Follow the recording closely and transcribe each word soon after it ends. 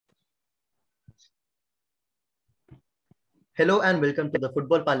Hello and welcome to the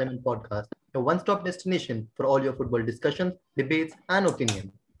Football Parliament podcast, your one stop destination for all your football discussions, debates, and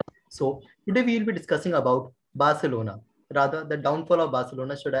opinions. So, today we will be discussing about Barcelona, rather, the downfall of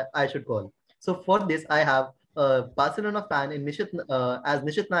Barcelona, I should call. So, for this, I have a Barcelona fan as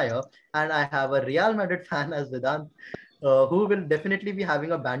Nishit Nair, and I have a Real Madrid fan as Vedant, who will definitely be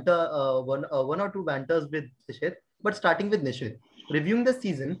having a one or two banters with Nishit. But starting with Nishit, reviewing the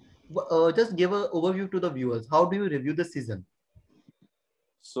season, just give an overview to the viewers. How do you review the season?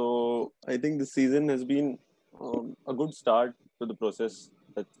 So I think this season has been a good start to the process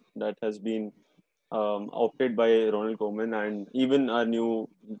that has been opted by Ronald Koeman and even our new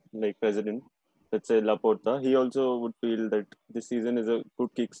president, let's say Laporta. He also would feel that this season is a good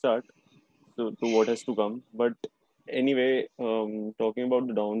kickstart to what has to come. But anyway, talking about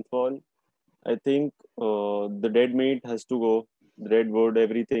the downfall, I think the dead meat has to go. The dead wood,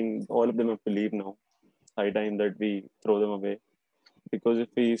 everything, all of them have to leave now. High time that we throw them away because if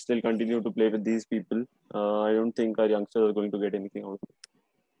we still continue to play with these people, I don't think our youngsters are going to get anything out of it.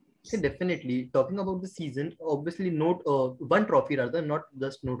 Okay, definitely. Talking about the season, obviously, not one trophy rather, not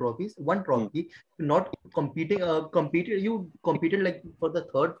just no trophies, one Hmm. trophy. Not competing. Competed. You competed like for the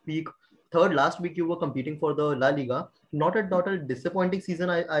third week, third last week. You were competing for the La Liga. Not a disappointing season.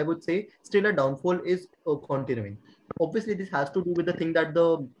 I would say still a downfall is continuing. Obviously, this has to do with the thing that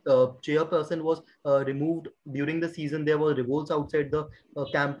the chairperson was removed during the season. There were revolts outside the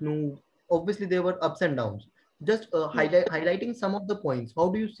Camp Nou. Obviously, there were ups and downs. Just Hmm. highlighting some of the points. How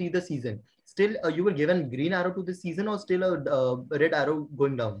do you see the season? Still, you were given green arrow to the season, or still a red arrow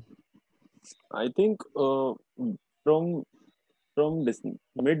going down? I think from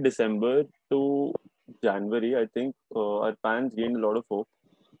mid December to January, I think our fans gained a lot of hope.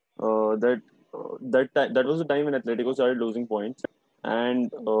 That was the time when Atletico started losing points,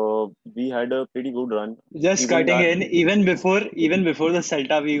 and we had a pretty good run. Just Even cutting that, in, even before the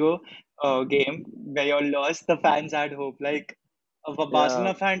Celta Vigo game where you all lost, the fans had hope. Like a yeah,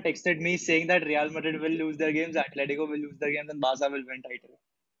 Barcelona fan texted me saying that Real Madrid will lose their games, Atletico will lose their games, and Barca will win title.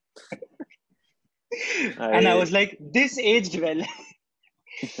 And I I was like, this aged well.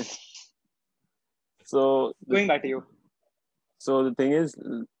 so Going back to you. So the thing is,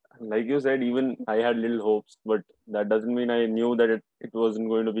 like you said, even I had little hopes, but that doesn't mean I knew that it wasn't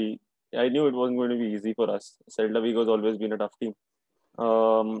going to be. I knew it wasn't going to be easy for us. Celta Vigo has always been a tough team.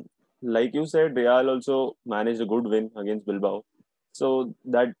 Like you said, Real also managed a good win against Bilbao, so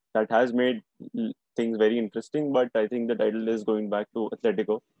that has made things very interesting. But I think the title is going back to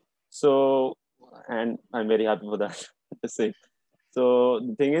Atletico. So, and I'm very happy for that. To say. So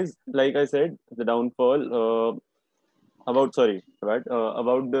the thing is, like I said, the downfall. About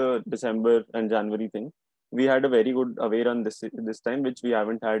the December and January thing, we had a very good away run this time, which we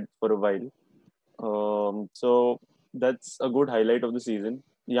haven't had for a while. So that's a good highlight of the season.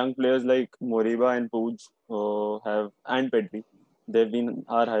 Young players like Moriba and Puig have and Pedri, they've been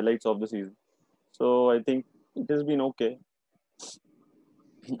our highlights of the season. So I think it has been okay.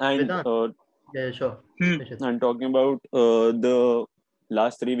 And Vedant, yeah, sure. Hmm. Nishit. and talking about the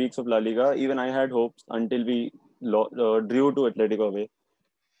last 3 weeks of La Liga, even I had hopes until we drew to Atletico away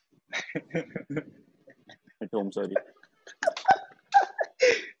at home. Sorry.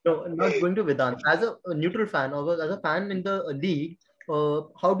 No, not going to Vedant. As a neutral fan or as a fan in the league,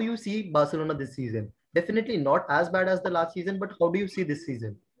 how do you see Barcelona this season? Definitely not as bad as the last season, but how do you see this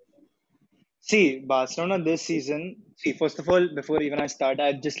season? See, Barcelona this season. See, first of all, before even I start,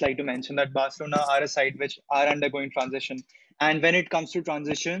 I'd just like to mention that Barcelona are a side which are undergoing transition. And when it comes to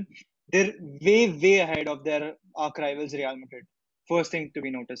transition, they're way ahead of their arch rivals Real Madrid. First thing to be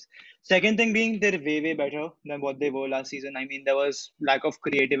noticed. Second thing being they're way better than what they were last season. I mean, there was lack of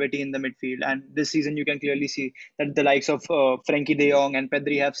creativity in the midfield, and this season you can clearly see that the likes of Frankie De Jong and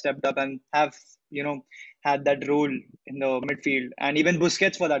Pedri have stepped up and have you know had that role in the midfield, and even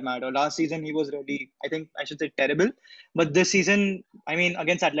Busquets for that matter. Last season he was really, I think I should say, terrible, but this season, I mean,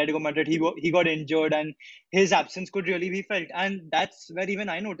 against Atletico Madrid, he got injured, and his absence could really be felt. And that's where even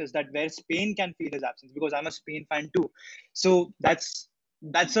I noticed that where Spain can feel his absence because I'm a Spain fan too. So that's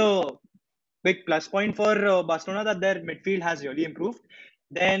a big plus point for Barcelona that their midfield has really improved.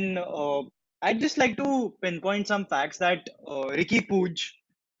 Then I'd just like to pinpoint some facts that Ricky Puig,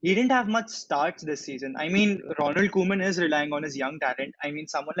 he didn't have much starts this season. I mean, Ronald Koeman is relying on his young talent. I mean,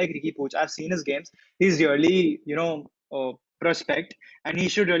 someone like Ricky Puig, I've seen his games. He's really, prospect, and he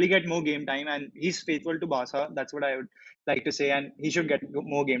should really get more game time. And he's faithful to Barca. That's what I would like to say. And he should get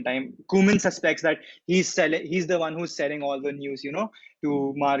more game time. Koeman suspects that he's the one who's selling all the news,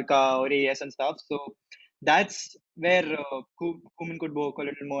 to Marca or AS and stuff. So that's where Koeman could work a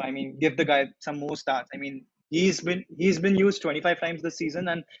little more. I mean, give the guy some more starts. I mean, he's been used 25 times this season,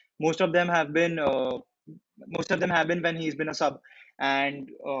 and most of them have been when he's been a sub. And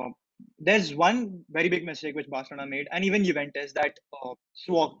there's one very big mistake which Barcelona made, and even Juventus, that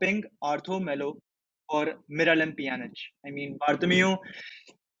swapping Arthur Melo for Miralem Pjanic. I mean,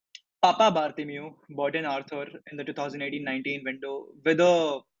 Papa Bartomeu bought in Arthur in the 2018-19 window with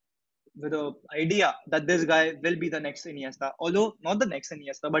a idea that this guy will be the next Iniesta, although not the next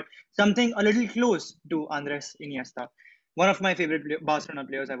Iniesta, but something a little close to Andres Iniesta, one of my favorite Barcelona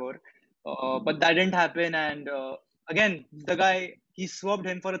players ever. But that didn't happen, and again, the guy, he swapped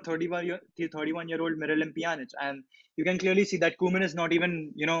him for a 31-year-old Miralem Pjanic, and you can clearly see that Koeman is not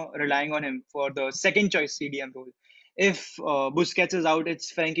even relying on him for the second choice CDM role. If Busquets is out, it's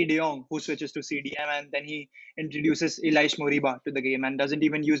Frankie De Jong who switches to CDM, and then he introduces Elias Moriba to the game and doesn't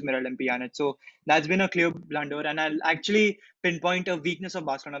even use Miralem Pjanic. So that's been a clear blunder, and I'll actually pinpoint a weakness of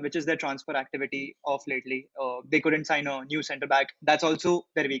Barcelona, which is their transfer activity of lately. They couldn't sign a new centre back. That's also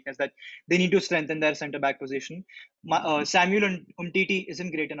their weakness, that they need to strengthen their centre back position. Samuel Umtiti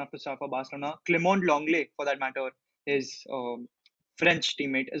isn't great enough to start for Barcelona. Clement Longley, for that matter, his French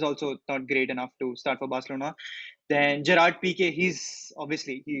teammate, is also not great enough to start for Barcelona. Then Gerard Piqué, he's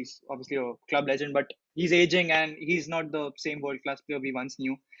obviously a club legend, but he's aging and he's not the same world class player we once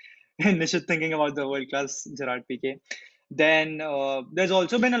knew. Nishit thinking about the world class Gerard Piqué. Then there's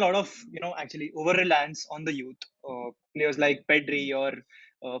also been a lot of actually over reliance on the youth players like Pedri or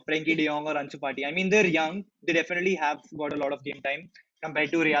Frankie De Jong or Ansu Fati. I mean, they're young. They definitely have got a lot of game time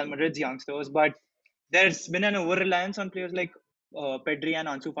compared to Real Madrid's youngsters, but there's been an over reliance on players like Pedri and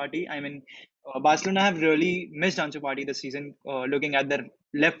Ansu Fati. I mean, Barcelona have really missed Ansu Fati this season. Looking at their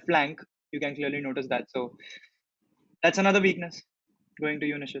left flank, you can clearly notice that. So that's another weakness. Going to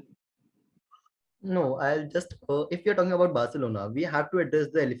you, Nishit. No, I'll just, if you're talking about Barcelona, we have to address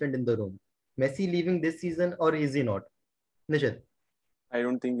the elephant in the room. Messi leaving this season, or is he not? Nishit. I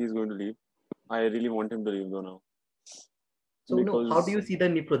don't think he's going to leave. I really want him to leave though now. So, no, how do Because you see the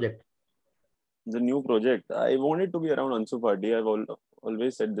new project? the new project, I want it to be around Ansu Fati.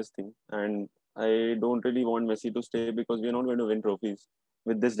 Always said this thing. And I don't really want Messi to stay because we're not going to win trophies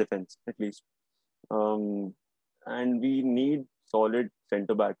with this defense, at least. Um, and we need solid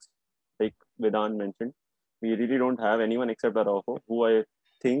centre backs, like Vedan mentioned. We really don't have anyone except Araujo, who I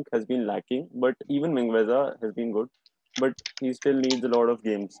think has been lacking. But even Mingueza has been good, but he still needs a lot of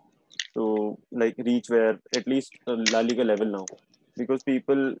games to like reach where at least La Liga level now, because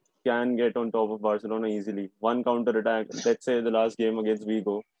people can get on top of Barcelona easily. One counter attack, let's say the last game against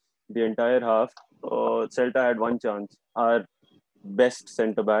Vigo, the entire half, Celta had one chance. Our best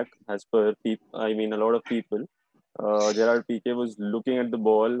centre back, as per a lot of people. Gerard Piqué was looking at the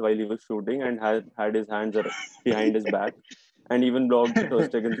ball while he was shooting and had his hands behind his back, and even blocked Ter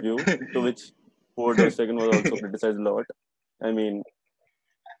Stegen's view, to which poor Ter Stegen was also criticized a lot. I mean,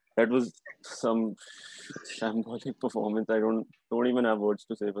 that was some shambolic performance. I don't even have words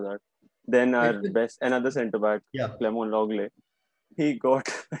to say for that. Then our another centre back, Yeah. Clement Longley, he got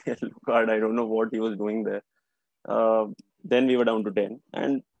a yellow card. I don't know what he was doing there. Then we were down to 10,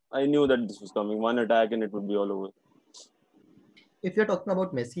 and I knew that this was coming. One attack and it would be all over. If you're talking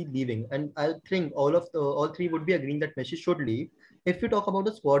about Messi leaving, and I think all three would be agreeing that Messi should leave. If you talk about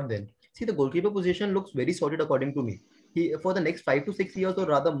the squad, then see the goalkeeper position looks very sorted according to me. He for the next 5 to 6 years, or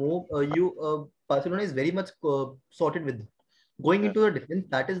rather more, Barcelona is very much sorted with. Going into the defense,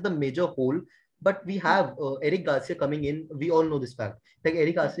 that is the major hole. But we have Eric Garcia coming in. We all know this fact. Like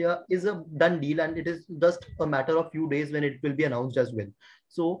Eric Garcia is a done deal, and it is just a matter of few days when it will be announced as well.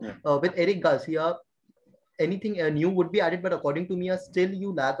 So with Eric Garcia, anything new would be added, but according to me, still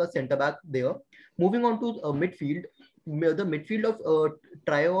you lack a centre back there. Moving on to midfield, the midfield of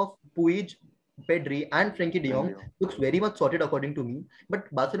trio of Puig, Pedri, and Frankie De Jong looks very much sorted according to me.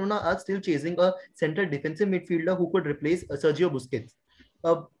 But Barcelona are still chasing a central defensive midfielder who could replace Sergio Busquets,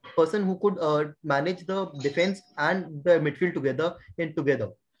 a person who could manage the defense and the midfield together.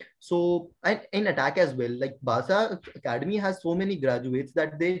 So, and in attack as well, like Barca Academy has so many graduates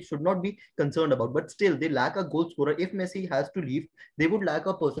that they should not be concerned about, but still they lack a goal scorer. If Messi has to leave, they would lack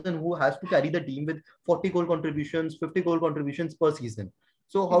a person who has to carry the team with 40 goal contributions, 50 goal contributions per season.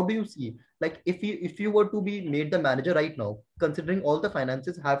 So how do you see, like if you were to be made the manager right now, considering all the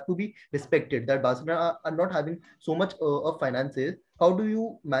finances have to be respected, that Barcelona are not having so much of finances, how do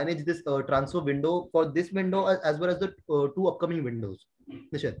you manage this transfer window for this window as well as the two upcoming windows?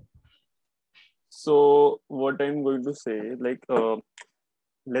 Nishant. So what I'm going to say, like,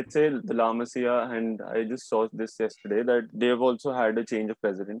 let's say the La Masia, and I just saw this yesterday, that they have also had a change of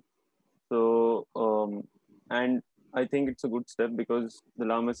president. So, and I think it's a good step because the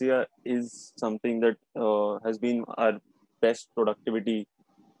La Masia is something that has been our best productivity.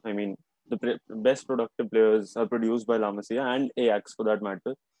 I mean, the best productive players are produced by La Masia and Ajax for that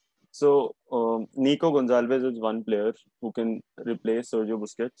matter. So Nico Gonzalez is one player who can replace Sergio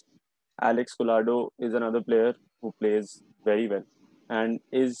Busquets. Alex Collado is another player who plays very well and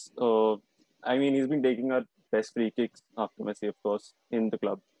is, I mean, he's been taking our best free kicks after Messi, of course, in the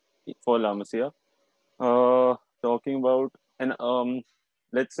club for La Masia. Talking about, and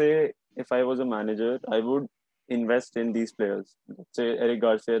let's say if I was a manager, I would invest in these players. Let's say Eric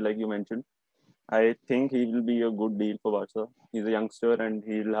Garcia, like you mentioned. I think he will be a good deal for Barca. He's a youngster and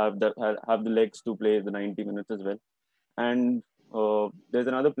he'll have the legs to play the 90 minutes as well. And there's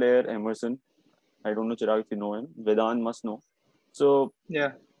another player, Emerson. I don't know, Chirag, if you know him. Vedan must know. So,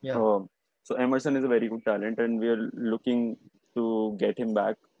 Yeah. Yeah. so Emerson is a very good talent, and we are looking to get him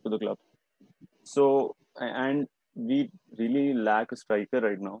back to the club. So, and we really lack a striker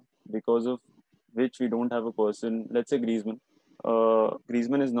right now because of which we don't have a person. Let's say Griezmann.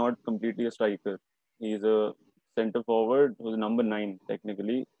 Griezmann is not completely a striker. He's a center forward who's number 9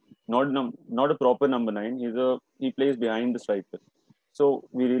 technically, not a proper number 9. He plays behind the striker. So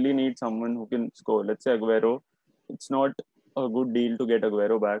we really need someone who can score. Let's say Aguero. It's not a good deal to get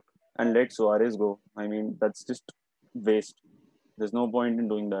Aguero back and let Suarez go. I mean, that's just waste. There's no point in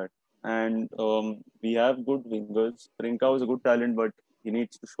doing that. And we have good wingers. Trincao is a good talent, but he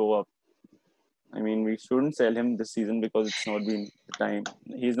needs to show up. I mean, we shouldn't sell him this season because it's not been the time.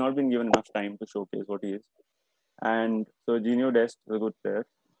 He's not been given enough time to showcase what he is. And so Genio Dest is a good player.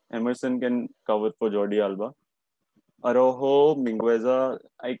 Emerson can cover for Jordi Alba. Araujo, Mingueza,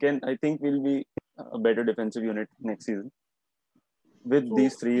 I think will be a better defensive unit next season with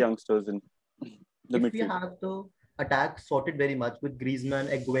these So three youngsters in the if we midfield. have the attack sorted very much with Griezmann,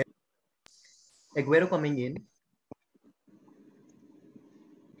 Aguero coming in,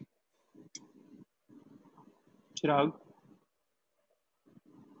 Chirag.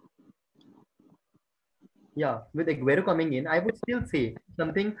 yeah, with Aguero coming in, I would still say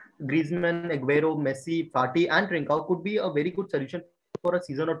something Griezmann, Aguero, Messi, Fati, and Trincao could be a very good solution for a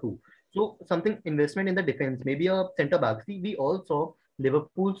season or two. So something investment in the defense, maybe a center back. See, we all saw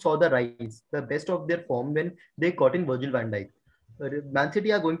Liverpool saw the rise, the best of their form when they got in Virgil van Dijk. Man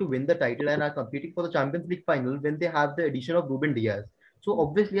City are going to win the title and are competing for the Champions League final when they have the addition of Ruben Diaz. So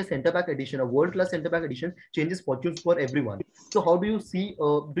obviously, a centre back addition, a world class centre back addition, changes fortunes for everyone. So how do you see?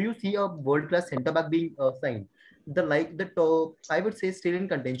 Do you see a world class centre back being signed? The like that I would say still in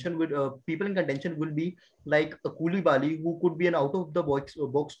contention with people in contention will be like a Koulibaly who could be an out of the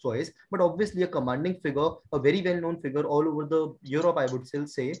box choice, but obviously a commanding figure, a very well known figure all over the Europe. I would still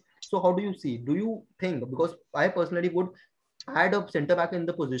say. So how do you see? Do you think? Because I personally would add a centre back in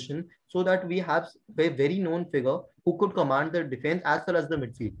the position so that we have a very known figure who could command the defense as well as the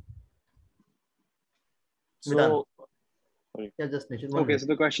midfield. Vidhan, So, sorry. yeah, just Nishit, one Okay, minute. so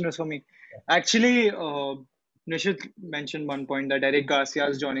the question is for me. Actually, Nishit mentioned one point that Eric Garcia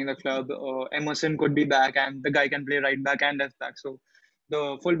is joining the club. Emerson could be back, and the guy can play right back and left back. So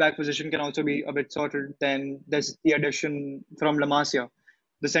the full back position can also be a bit sorted. Then there's the addition from La Masia,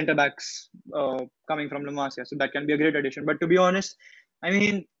 the centre backs coming from La Masia. So that can be a great addition. But to be honest, I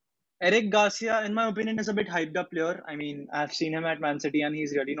mean, Eric Garcia, in my opinion, is a bit hyped up player. I mean, I've seen him at Man City, and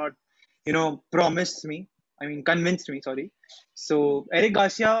he's really not, promised me. I mean, convinced me. Sorry. So Eric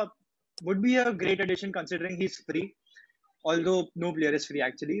Garcia would be a great addition considering he's free. Although no player is free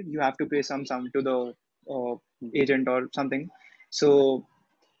actually, you have to pay some sum to the agent or something. So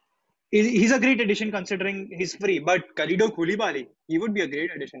he's a great addition considering he's free. But Khalidou Koulibaly, he would be a great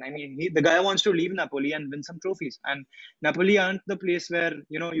addition. I mean, the guy wants to leave Napoli and win some trophies. And Napoli aren't the place where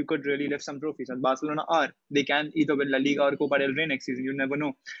you could really lift some trophies. And Barcelona are. They can either win La Liga or Copa del Rey next season. You never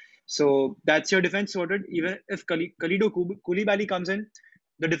know. So that's your defense sorted. Even if Khalidou Koulibaly comes in,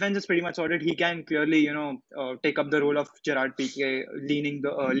 the defense is pretty much sorted. He can clearly, take up the role of Gerard Piqué, leading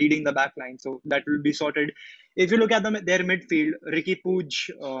the back line. So that will be sorted. If you look at their midfield, Ricky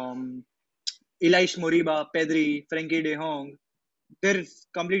Puig, Elias Moriba, Pedri, Frankie De Jong, they're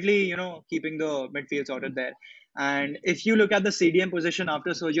completely, keeping the midfield sorted there. And if you look at the CDM position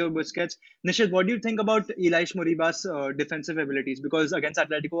after Sergio Busquets, Nishit, what do you think about Elias Moriba's defensive abilities? Because against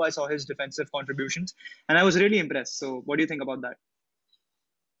Atletico, I saw his defensive contributions and I was really impressed. So what do you think about that?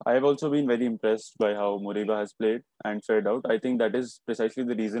 I have also been very impressed by how Moriba has played and fared out. I think that is precisely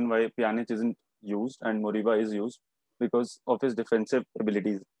the reason why Pjanic isn't used and Moriba is used because of his defensive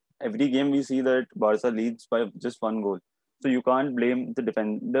abilities. Every game we see that Barca leads by just one goal. So you can't blame the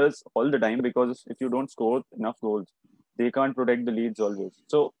defenders all the time because if you don't score enough goals, they can't protect the leads always.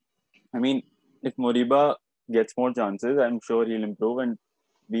 So, I mean, if Moriba gets more chances, I'm sure he'll improve and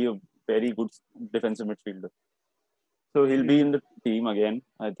be a very good defensive midfielder. So he'll be in the team again,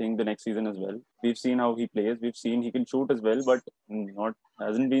 I think, the next season as well. We've seen how he plays. We've seen he can shoot as well, but not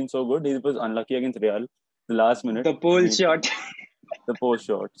hasn't been so good. He was unlucky against Real, the last minute. The pole shot. The post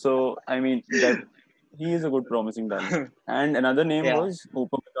shot. So I mean that he is a good promising talent. And another name Yeah. was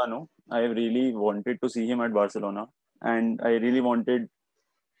Upamecano. I really wanted to see him at Barcelona, and I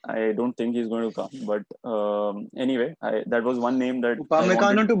don't think he's going to come. But anyway, that was one name that I wanted.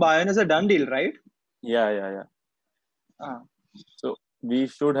 Upamecano to Bayern is a done deal, right? Yeah. Ah. So we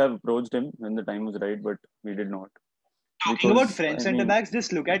should have approached him when the time was right, but we did not. Talking about Because French I centre mean, backs,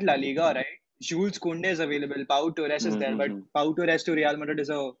 just look at La Liga, right? Jules Koundé is available. Pau Torres is there, but mm-hmm. Pau Torres to Real Madrid is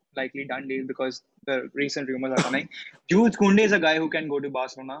a likely done deal because the recent rumors are coming. Jules Koundé is a guy who can go to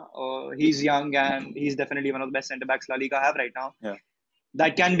Barcelona. He's young and he's definitely one of the best centre backs La Liga have right now. Yeah.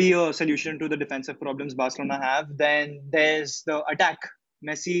 That can be a solution to the defensive problems Barcelona have. Then there's the attack.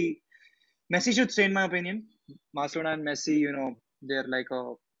 Messi should stay, in my opinion. Barcelona and Messi, they're like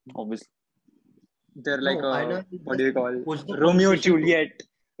a Obviously. they're like No, I a know. what do you call Push the Romeo conversation to Juliet,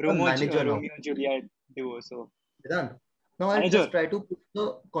 the manager now. Romeo Juliet duo. So Vedant, now I'll manager, just try to put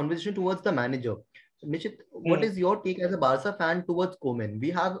the conversation towards the manager. Nishit, what hmm. is your take as a Barca fan towards Koeman?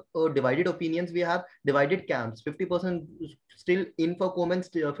 We have divided opinions. We have divided camps. 50% still in for Koeman,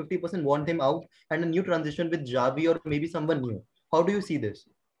 50% want him out, and a new transition with Javi or maybe someone new. How do you see this?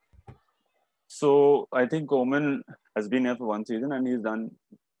 So I think Koeman has been here for one season and he's done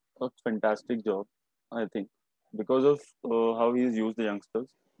a fantastic job, I think, because of how he's used the youngsters.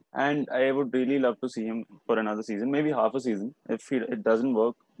 And I would really love to see him for another season, maybe half a season. If it doesn't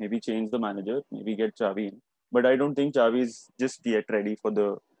work, maybe change the manager, maybe get Xavi in. But I don't think Xavi is just yet ready for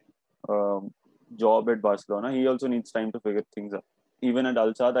the um, job at Barcelona. He also needs time to figure things out. Even at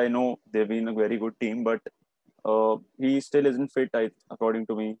Al Sadd, I know they've been a very good team, but he still isn't fit, according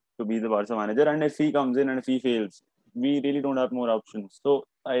to me, to be the Barca manager. And if he comes in and if he fails, we really don't have more options. So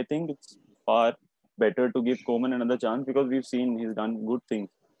I think it's far better to give Koeman another chance because we've seen he's done good things.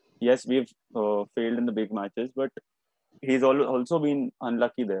 Yes, we've failed in the big matches, but he's also been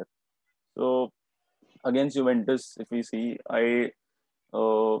unlucky there. So against Juventus, if we see,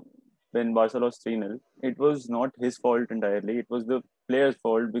 uh, when Barca lost 3-0, it was not his fault entirely. It was the players'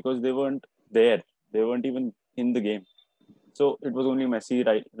 fault because they weren't there. They weren't even in the game. So it was only Messi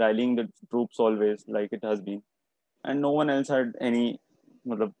rallying the troops always, like it has been, and no one else had any,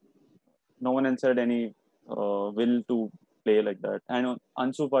 matlab, no one else had any will to play like that. And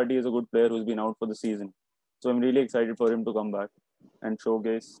Ansu Fati is a good player who's been out for the season, so I'm really excited for him to come back and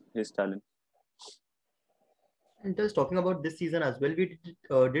showcase his talent. And just talking about this season as well, we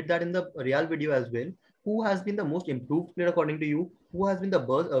did that in the Real video as well. Who has been the most improved player according to you? Who has been the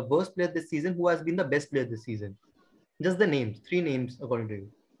worst player this season? Who has been the best player this season? Just the names, three names according to you.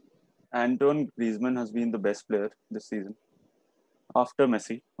 Antoine Griezmann has been the best player this season after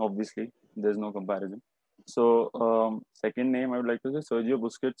Messi. Obviously, there's no comparison. So, second name I would like to say Sergio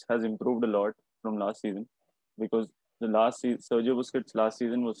Busquets has improved a lot from last season because Sergio Busquets last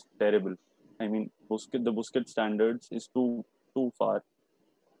season was terrible. I mean, the Busquets standards is too far.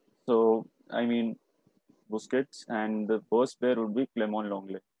 So, I mean, Busquets and the worst player would be Clement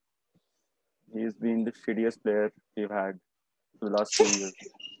Longley. He's been the shittiest player we've had for the last 2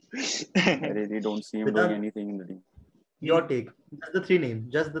 years. I really don't see him doing Vedant, anything in the team. your take. Just the three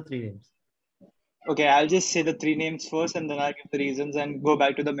names. Just the three names. Okay, I'll just say the three names first and then I'll give the reasons and go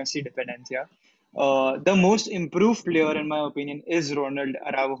back to the Messi dependence. Yeah. The most improved player, in my opinion, is Ronald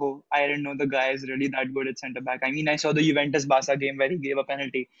Araujo. I didn't know the guy is really that good at centre back. I mean, I saw the Juventus Barca game where he gave a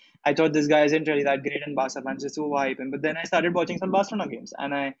penalty. I thought this guy isn't really that great, and Barca fans just overhype him. But then I started watching some Barcelona games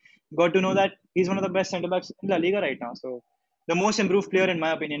and I got to know that he's one of the best centre backs in La Liga right now. So the most improved player, in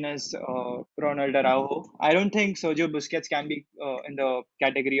my opinion, is Ronald Araujo. I don't think Sergio Busquets can be in the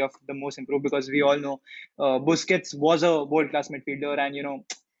category of the most improved because we all know Busquets was a world-class midfielder, and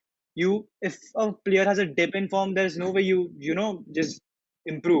you if a player has a dip in form, there's no way you just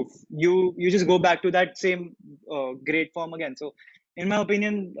improve. You just go back to that same great form again. So, in my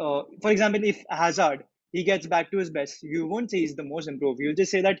opinion, for example, if Hazard he gets back to his best, you won't say he's the most improved. You'll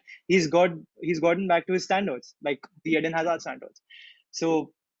just say that he's gotten back to his standards, like the Eden Hazard standards.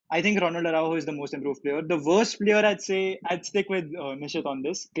 So I think Ronald Araujo is the most improved player. The worst player, I'd say, I'd stick with Nishit on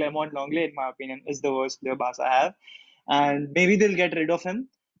this. Clement Longley, in my opinion, is the worst player Barca have, and maybe they'll get rid of him.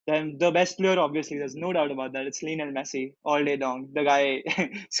 Then the best player, obviously, there's no doubt about that. It's Lionel Messi all day long. The guy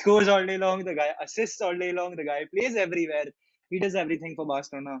scores all day long. The guy assists all day long. The guy plays everywhere. He does everything for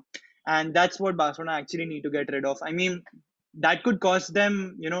Barcelona, and that's what Barcelona actually need to get rid of. I mean, that could cost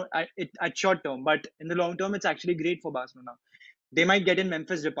them, at short term. But in the long term, it's actually great for Barcelona. They might get in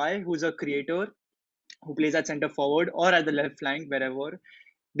Memphis Depay, who's a creator who plays at center forward or at the left flank, wherever.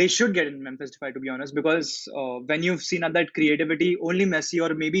 They should get in Memphis Depay, to be honest, because when you've seen at that creativity, only Messi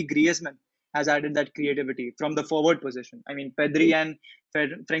or maybe Griezmann has added that creativity from the forward position. I mean, Pedri and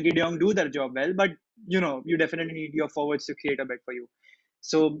Frankie De Jong do their job well, but you definitely need your forwards to create a bit for you.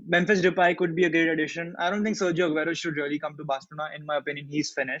 So Memphis Depay could be a great addition. I don't think Sergio Aguero should really come to Barcelona. In my opinion,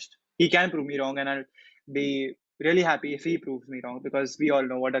 he's finished. He can prove me wrong, and I'll be really happy if he proves me wrong, because we all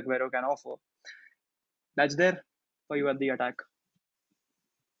know what Aguero can offer. That's there for you at the attack.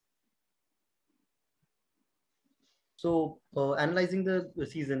 So, analyzing the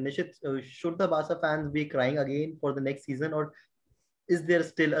season, Nishit, should the Barca fans be crying again for the next season, or is there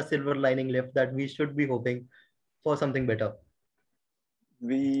still a silver lining left that we should be hoping for something better?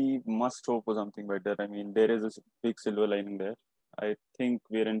 We must hope for something better. I mean, there is a big silver lining there. I think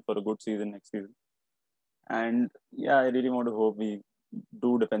we're in for a good season next season. And yeah, I really want to hope we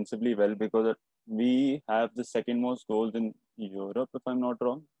do defensively well, because we have the second most goals in Europe, if I'm not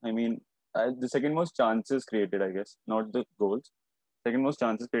wrong. I mean, the second most chances created, I guess, not the goals. Second most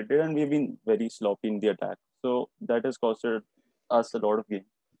chances created, and we've been very sloppy in the attack. So that has costed us a lot of games.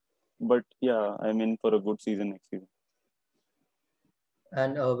 But yeah, I'm in for a good season next season.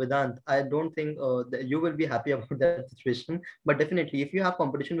 And Vedant, I don't think that you will be happy about that situation. But definitely, if you have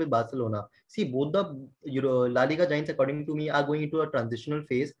competition with Barcelona, see both the La Liga giants, according to me, are going into a transitional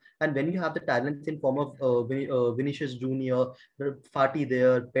phase. And when you have the talents in form of Vinicius Junior, Fati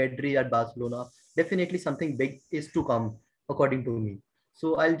there, Pedri at Barcelona, definitely something big is to come, according to me.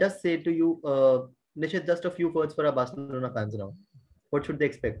 So I'll just say to you, Nishit, just a few words for our Barcelona fans now. What should they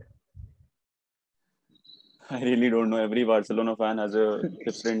expect? I really don't know. Every Barcelona fan has a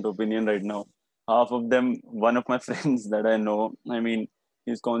different opinion right now. Half of them, one of my friends that I know, I mean,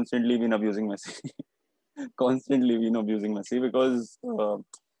 he's constantly been abusing Messi. Constantly been abusing Messi, because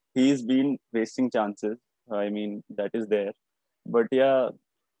he's been wasting chances. I mean, that is there. But yeah,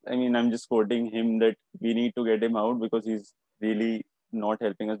 I mean, I'm just quoting him that we need to get him out because he's really not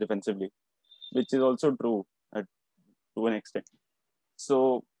helping us defensively, which is also true to an extent.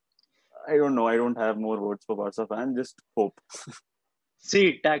 So I don't know. I don't have more words for Barca fan. Just hope.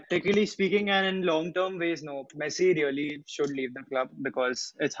 See, tactically speaking and in long-term ways, no, Messi really should leave the club,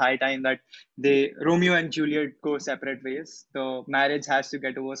 because it's high time that Romeo and Juliet go separate ways. The marriage has to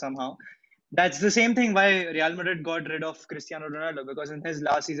get over somehow. That's the same thing why Real Madrid got rid of Cristiano Ronaldo, because in his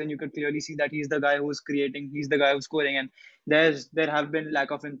last season you could clearly see that he's the guy who's creating, he's the guy who's scoring, and there have been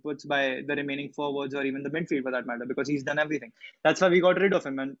lack of inputs by the remaining forwards or even the midfield for that matter, because he's done everything. That's why we got rid of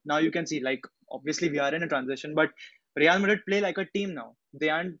him, and now you can see, like, obviously we are in a transition, but Real Madrid play like a team now. They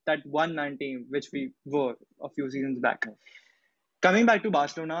aren't that one-man team which we were a few seasons back. Coming back to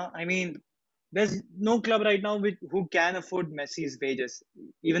Barcelona, I mean, there's no club right now who can afford Messi's wages.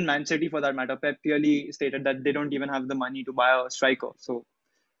 Even Man City, for that matter, Pep clearly stated that they don't even have the money to buy a striker. So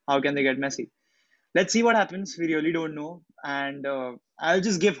how can they get Messi? Let's see what happens. We really don't know. And I'll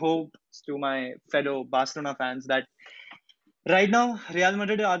just give hope to my fellow Barcelona fans that right now, Real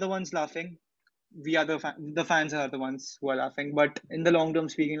Madrid are the ones laughing. We are the fans are the ones who are laughing. But in the long term,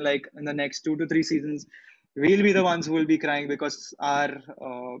 speaking, like in the next 2 to 3 seasons, we'll be the ones who will be crying, because our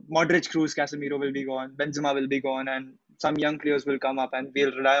Modric, Cruz, Casemiro will be gone, Benzema will be gone, and some young players will come up, and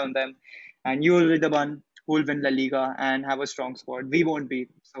we'll rely on them. And you will be the one who will win La Liga and have a strong squad. We won't be.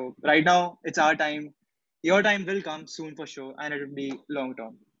 So right now, it's our time. Your time will come soon for sure, and it will be long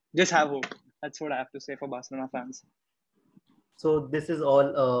term. Just have hope. That's what I have to say for Barcelona fans. So this is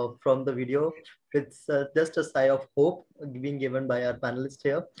all from the video. It's just a sigh of hope being given by our panelists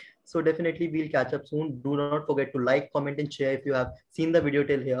here. So definitely we'll catch up soon. Do not forget to like, comment, and share if you have seen the video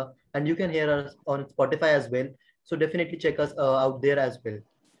till here. And you can hear us on Spotify as well. So definitely check us out there as well.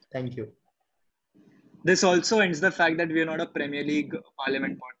 Thank you. This also ends the fact that we are not a Premier League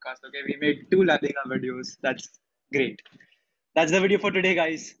Parliament podcast. Okay, we made 2 La Liga videos. That's great. That's the video for today,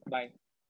 guys. Bye.